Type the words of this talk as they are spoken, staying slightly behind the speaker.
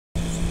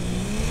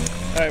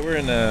Alright, we're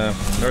in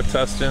North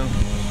Tustin.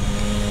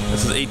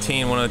 This is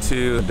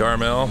 18102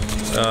 Darmel.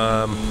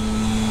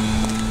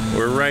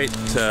 We're right,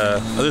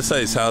 other side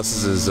of these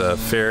houses is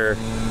Fair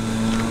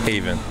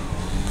Haven.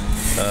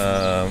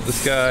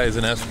 This guy is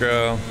an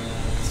escrow.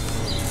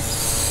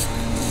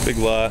 Big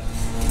lot.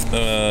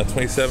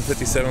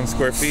 2757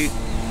 square feet.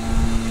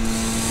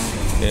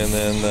 And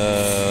then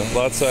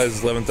lot size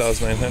is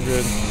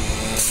 11,900.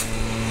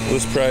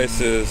 List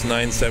price is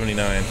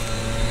 $979.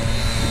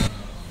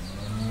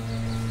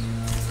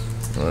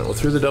 Alright, well,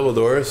 through the double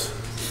doors.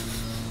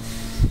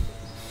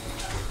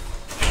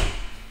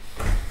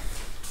 A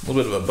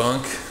little bit of a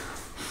bunk,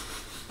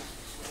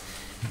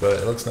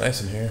 but it looks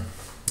nice in here.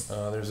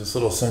 There's this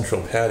little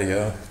central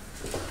patio.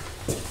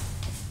 It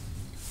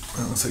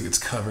looks like it's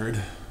covered,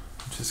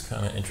 which is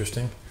kind of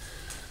interesting.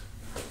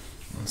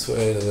 This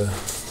way to the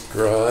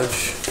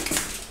garage.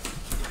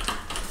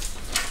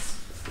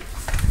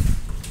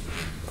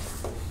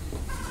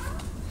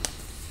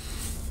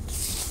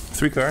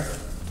 Three car.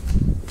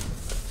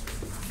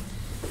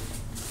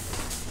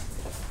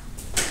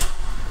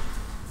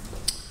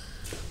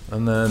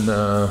 And then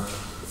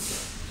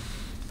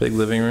big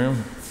living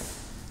room,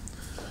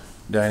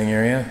 dining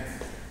area,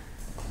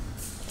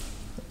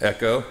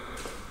 echo,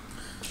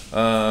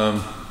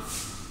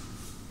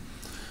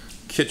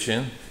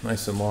 kitchen,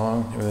 nice and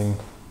long, everything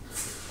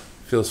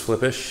feels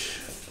flippish.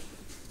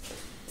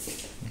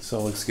 This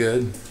all looks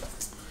good.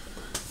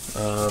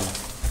 Yeah,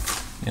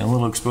 a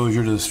little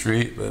exposure to the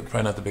street, but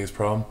probably not the biggest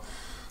problem.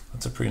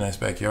 That's a pretty nice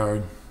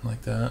backyard,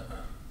 like that.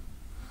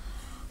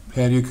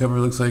 Patio cover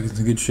looks like it's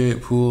in good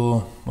shape.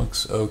 Pool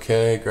looks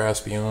okay.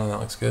 Grass beyond, that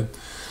looks good.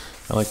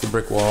 I like the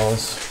brick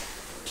walls.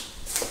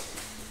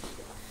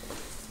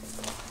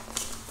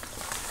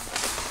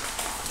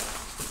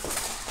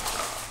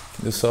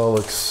 This all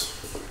looks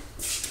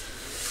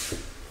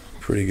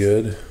pretty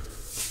good.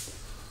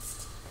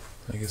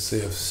 I can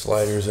see have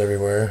sliders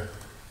everywhere.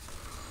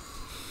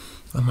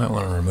 I might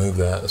want to remove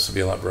that. This would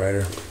be a lot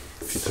brighter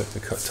if you took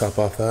the top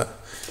off that.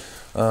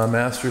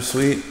 Master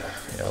suite,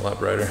 yeah, a lot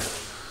brighter.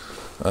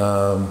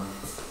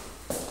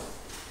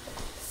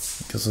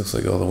 Because it looks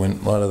like a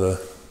lot of the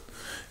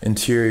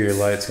interior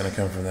light's going to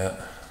come from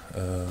that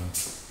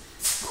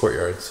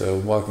courtyard. So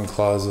walk-in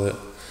closet.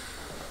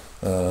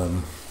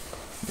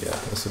 Yeah,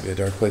 this would be a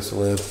dark place to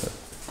live.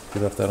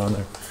 We left that on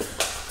there.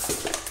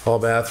 Hall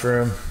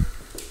bathroom,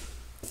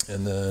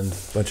 and then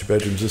a bunch of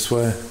bedrooms this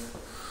way.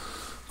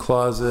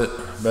 Closet,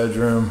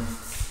 bedroom,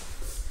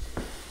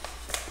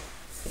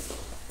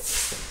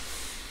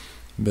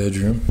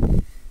 bedroom.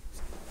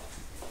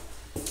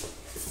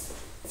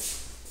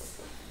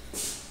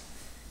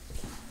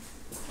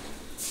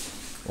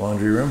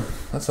 Laundry room,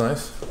 that's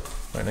nice,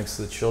 right next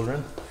to the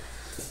children.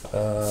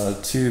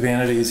 Two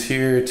vanities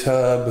here,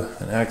 tub,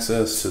 and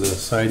access to the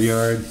side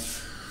yard.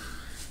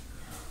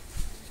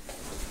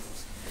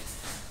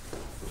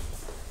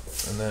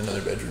 And then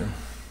another bedroom.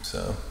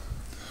 So,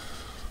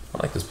 I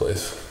like this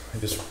place. I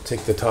just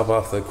take the top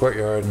off the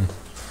courtyard and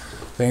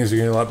things are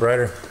getting a lot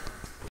brighter.